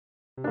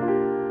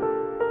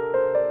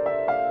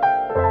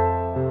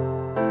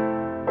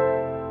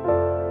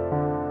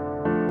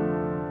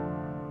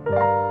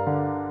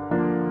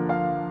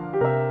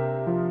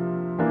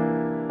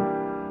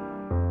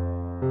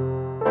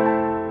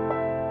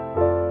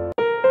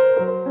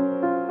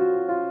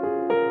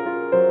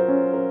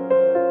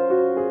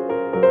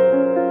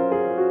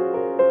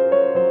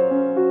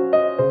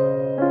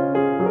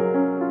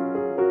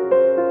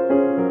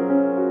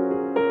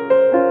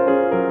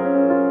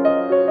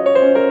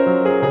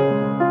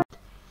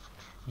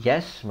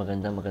Yes,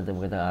 magandang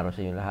araw sa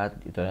inyo lahat.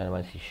 Ito na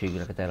naman si Shig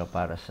Lakatero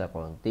para sa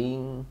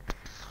konting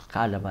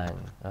kaalaman.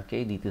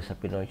 Okay, dito sa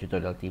Pinoy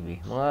Tutorial TV.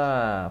 Mga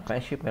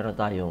friendship, meron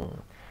tayong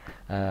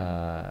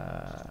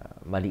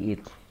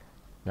maliit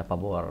na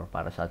pabor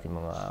para sa ating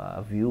mga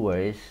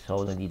viewers.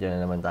 So, nandito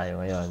na naman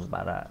tayo ngayon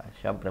para,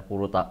 syempre,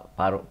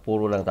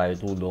 puro lang tayo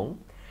tulong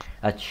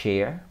at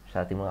share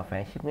sa ating mga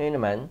friendship.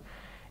 Ngayon naman,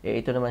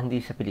 ito naman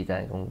hindi sa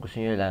pilitan. Kung gusto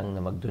nyo lang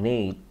na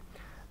mag-donate,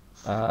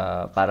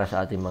 para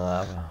sa ating mga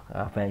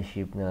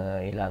friendship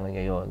na kailangan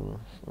ngayon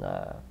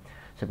na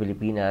sa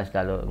Pilipinas,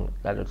 lalo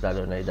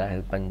na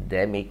dahil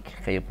pandemic,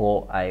 kayo po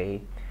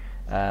ay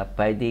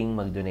pwedeng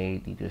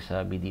mag-donate dito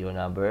sa video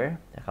number,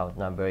 account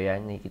number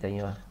yan, makikita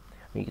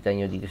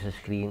nyo dito sa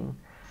screen.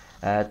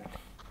 At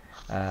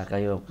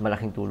kayo,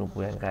 malaking tulong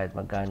po yan kahit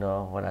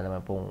magkano, wala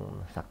naman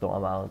pong saktong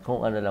amount,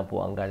 kung ano lang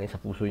po ang galing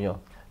sa puso nyo.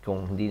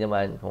 Kung hindi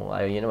naman, kung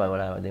ayaw nyo naman,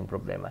 wala din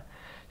problema.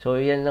 So,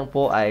 yan lang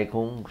po ay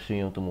kung gusto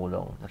nyo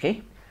tumulong.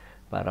 Okay?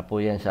 Para po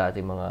yan sa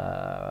ating mga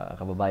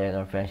kababayan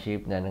or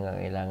friendship na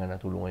nangangailangan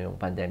ng tulong ngayong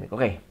pandemic.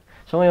 Okay.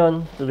 So,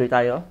 ngayon, tuloy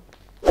tayo.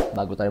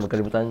 Bago tayo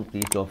magkalimutan,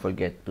 please don't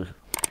forget to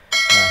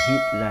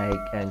hit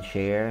like and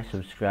share,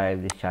 subscribe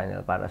this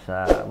channel para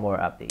sa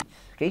more updates.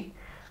 Okay?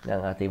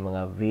 Ng ating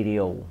mga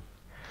video.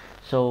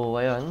 So,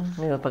 ayun.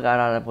 Ngayon,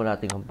 pag-aaralan po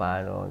natin kung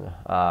paano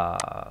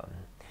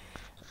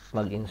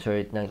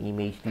mag-insert ng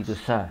image dito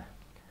sa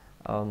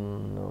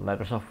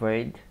Microsoft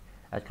Word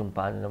at kung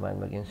paano naman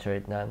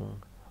mag-insert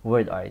ng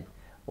word art.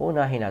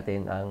 Unahin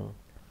natin ang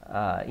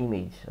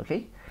image.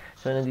 Okay?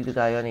 So, nandito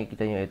tayo.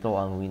 Nakikita nyo ito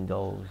ang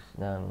Windows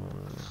ng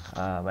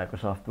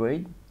Microsoft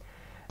Word.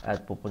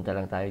 At pupunta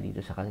lang tayo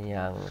dito sa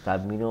kanyang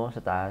tab menu sa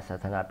taas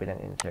at hanapin ang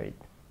insert.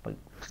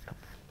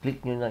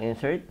 Pag-click nyo ng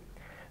insert,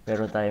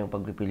 meron tayong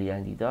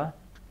pagpipilian dito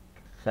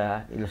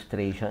sa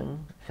illustration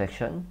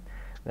section.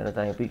 Meron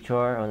tayong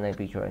picture, online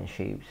picture, and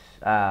shapes.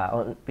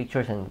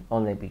 Pictures and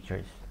online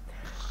pictures.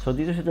 So,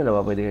 dito sa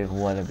dalawa, pwede kayo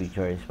kumuha ng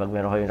pictures. Pag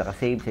meron kayong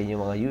nakasave sa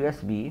inyong mga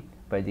USB,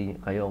 pwede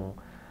kayong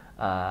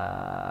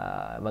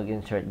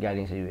mag-insert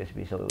galing sa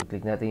USB. So,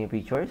 click natin yung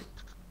pictures.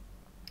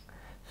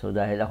 So,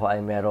 dahil ako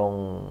ay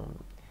merong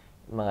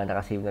mga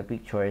nakasave na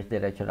pictures,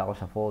 diretso na ako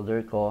sa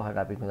folder ko.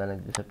 Hanapin ko na lang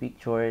dito sa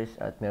pictures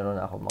at meron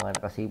na ako mga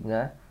nakasave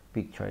na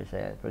pictures.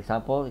 Ayan. For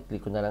example,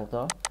 i-click ko na lang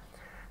to.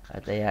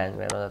 At ayan,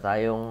 meron na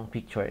tayong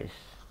pictures.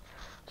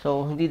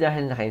 So, hindi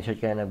dahil naka-insert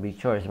ka na ng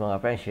pictures, mga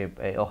friendship,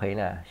 ay okay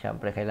na.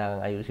 Siyempre,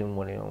 kailangan ayusin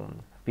mo muna yung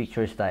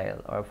picture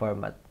style or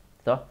format.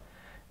 Ito,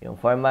 yung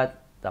format,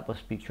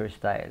 tapos picture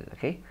style.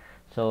 Okay?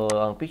 So,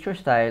 ang picture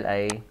style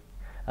ay,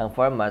 ang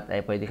format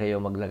ay pwede kayo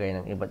maglagay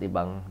ng iba't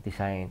ibang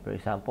design. For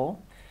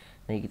example,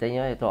 nakikita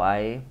nyo, ito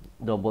ay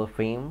double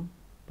frame.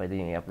 Pwede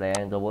nyo i-apply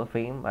yan, double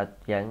frame. At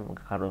yan,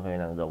 magkakaroon kayo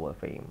ng double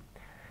frame.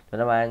 Ito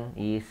naman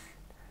is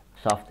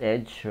soft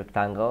edge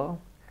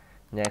rectangle.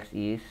 Next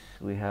is,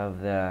 we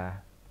have the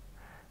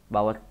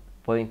bawat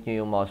point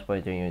nyo yung mouse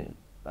pointer nyo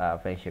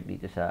friendship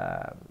dito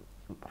sa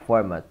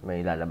format,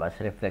 may lalabas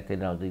reflected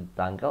na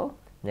rectangle.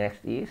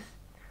 Next is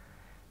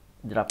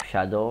drop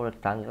shadow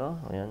rectangle.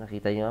 Ayan,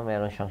 nakita nyo,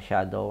 meron siyang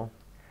shadow.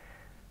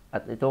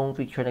 At itong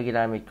picture na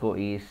ginamit ko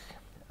is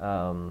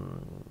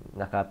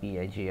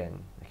naka-PNG yan.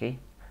 Okay?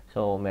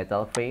 So,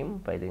 metal frame.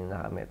 Pwedeng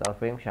naka-metal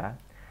frame siya.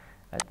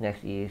 At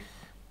next is,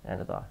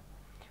 ano to?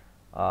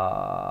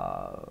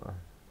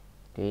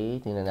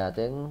 Okay, tingnan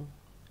natin.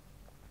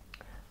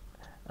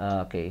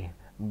 Okay,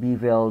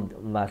 beveled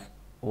matte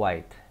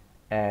white.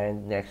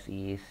 And next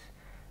is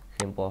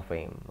simple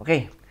frame.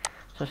 Okay.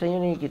 So, sa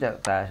inyo nakikita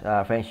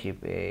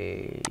friendship,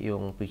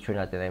 yung picture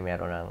natin ay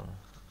meron ng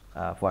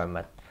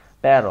format.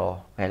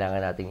 Pero, kailangan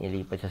natin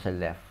ilipat siya sa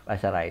left,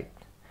 sa right,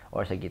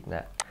 or sa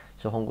gitna.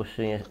 So, kung gusto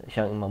niya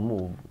siyang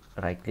ma-move,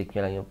 right-click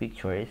nyo lang yung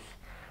pictures,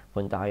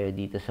 punta kayo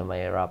dito sa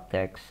may wrap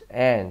text,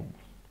 and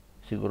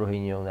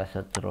siguruhin yung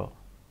nasa true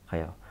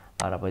kayo,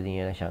 para pwede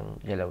nyo na siyang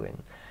galawin.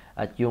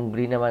 At yung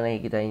green naman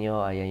nakikita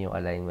nyo, ayan yung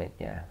alignment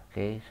niya.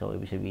 Okay? So,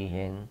 ibig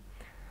sabihin,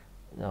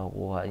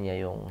 nakukuha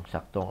niya yung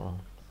saktong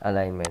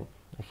alignment.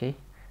 Okay?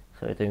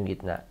 So, ito yung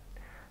gitna.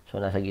 So,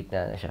 nasa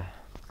gitna na siya.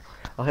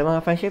 Okay,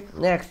 mga friendship.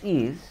 Next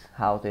is,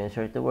 how to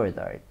insert the word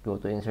art.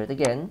 Go to insert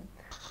again.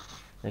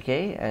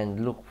 Okay?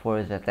 And look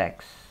for the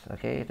text.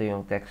 Okay? Ito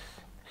yung text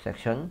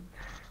section.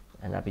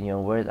 Hanapin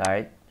yung word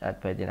art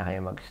at pwede na kayo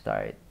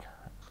mag-start.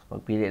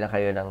 Magpili lang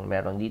kayo ng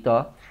meron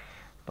dito.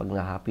 Pag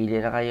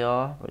nakapili na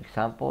kayo, for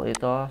example,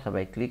 ito,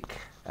 sabay click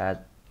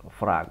at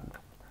frog.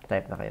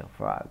 Type na kayo,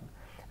 frog.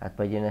 At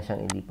pwede na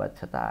siyang ilipat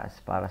sa taas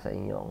para sa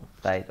inyong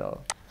title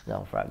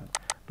ng frog.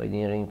 Pwede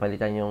nyo rin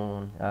palitan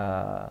yung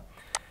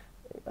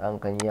ang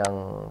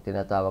kanyang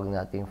tinatawag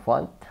nating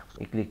font.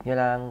 I-click nyo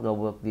lang,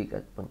 double click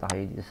at punta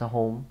kayo dito sa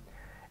home.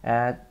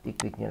 At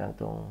i-click nyo lang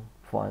itong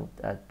font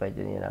at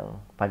pwede nyo lang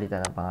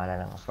palitan ang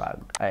pangalan ng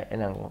frog. Ay,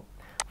 ng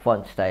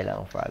font style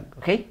ng frog.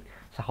 Okay?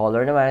 Sa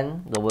color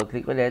naman, double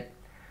click ulit.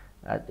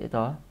 At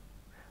ito,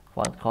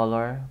 font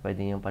color,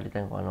 pwede nyo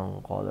palitan kung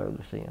anong color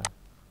gusto nyo.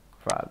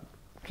 Frog.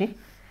 Okay?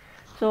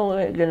 So,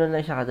 ganun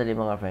lang siya kadali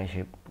mga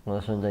friendship. Kung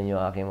nasundan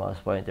nyo aking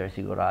mouse pointer,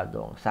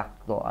 siguradong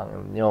sakto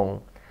ang inyong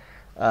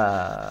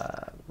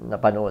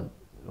napanood.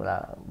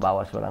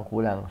 Bawas, walang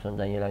kulang.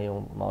 Sundan nyo lang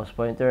yung mouse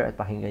pointer at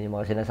pakinggan yung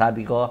mga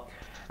sinasabi ko.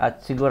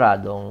 At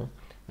siguradong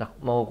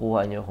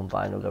makukuha nyo kung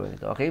paano gawin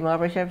ito. Okay, mga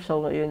pre-chef,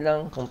 so yun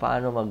lang kung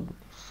paano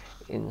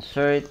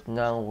mag-insert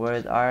ng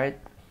word art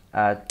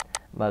at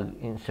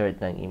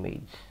mag-insert ng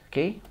image.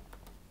 Okay?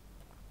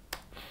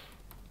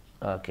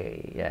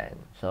 Okay, yan.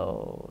 So,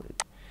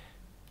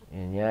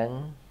 yun yan.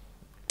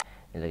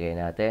 Ilagay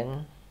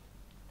natin.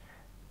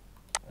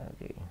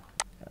 Okay.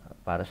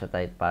 Para sa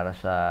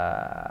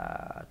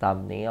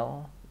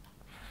thumbnail,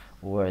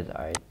 word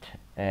art.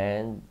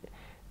 And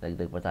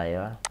dagdag pa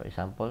tayo. For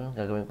example,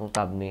 gagawin kong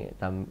thumbnail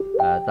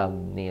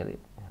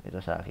ito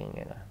sa aking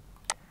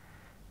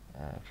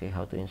okay,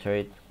 how to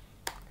insert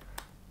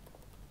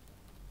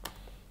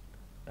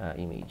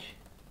image.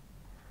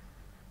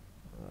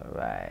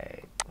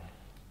 Alright.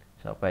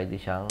 So, pwede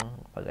siyang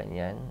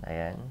paganyan.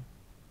 Ayan.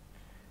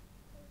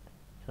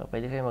 So,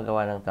 pwede kayo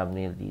magawa ng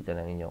thumbnail dito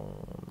ng inyong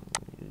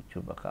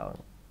YouTube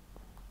account.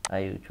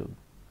 YouTube.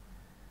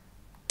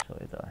 So,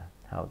 ito.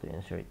 How to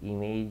insert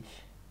image.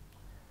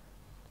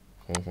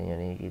 Kaya sa inyo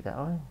nakikita.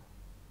 Oh.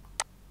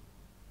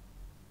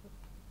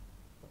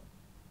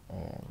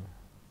 Ayan.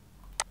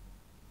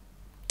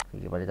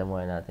 Sige, palitan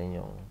muna natin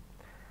yung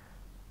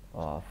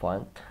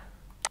font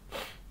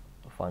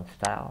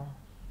style.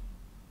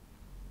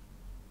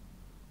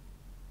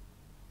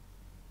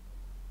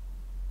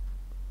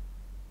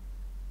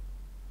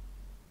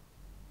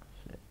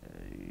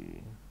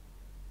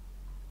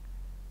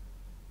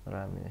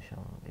 Marami na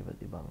siyang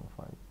iba't ibang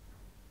font.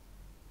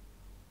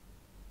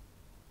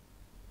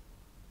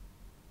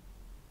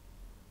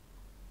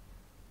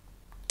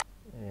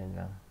 Ayan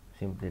lang.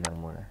 Simple lang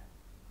muna.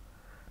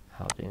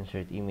 How to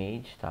insert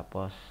image.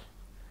 Tapos,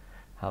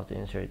 how to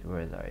insert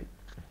word art.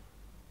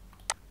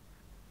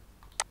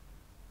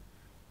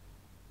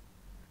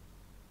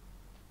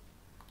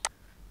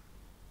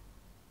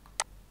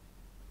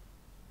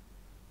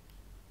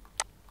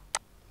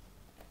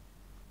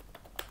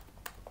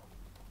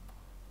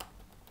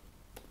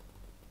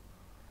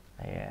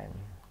 Ayan.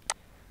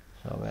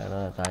 So,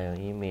 meron na tayong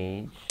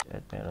image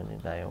at meron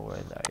din tayong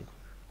word art.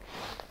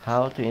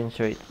 How to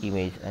insert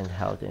image and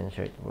how to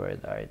insert word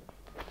art.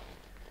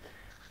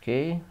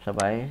 Okay,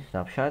 sabay,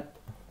 snapshot.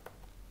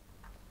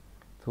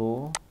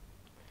 2.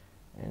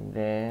 And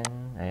then,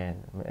 ayan,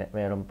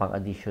 meron pang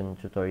addition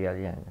tutorial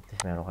yan. At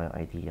least meron kayong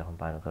idea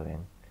kung paano gawin.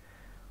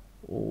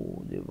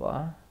 Oh, di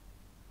ba?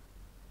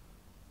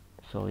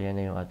 So, yan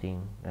na yung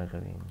ating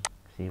gagawin.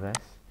 Save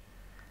as.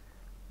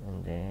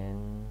 And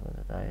then,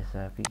 punta tayo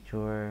sa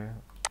picture.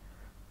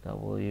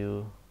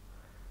 W.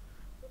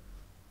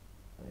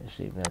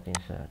 Save natin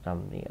sa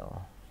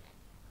thumbnail.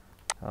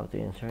 How to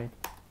insert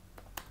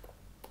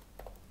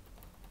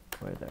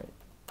word art.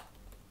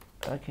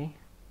 Okay.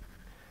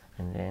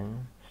 And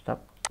then,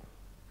 stop.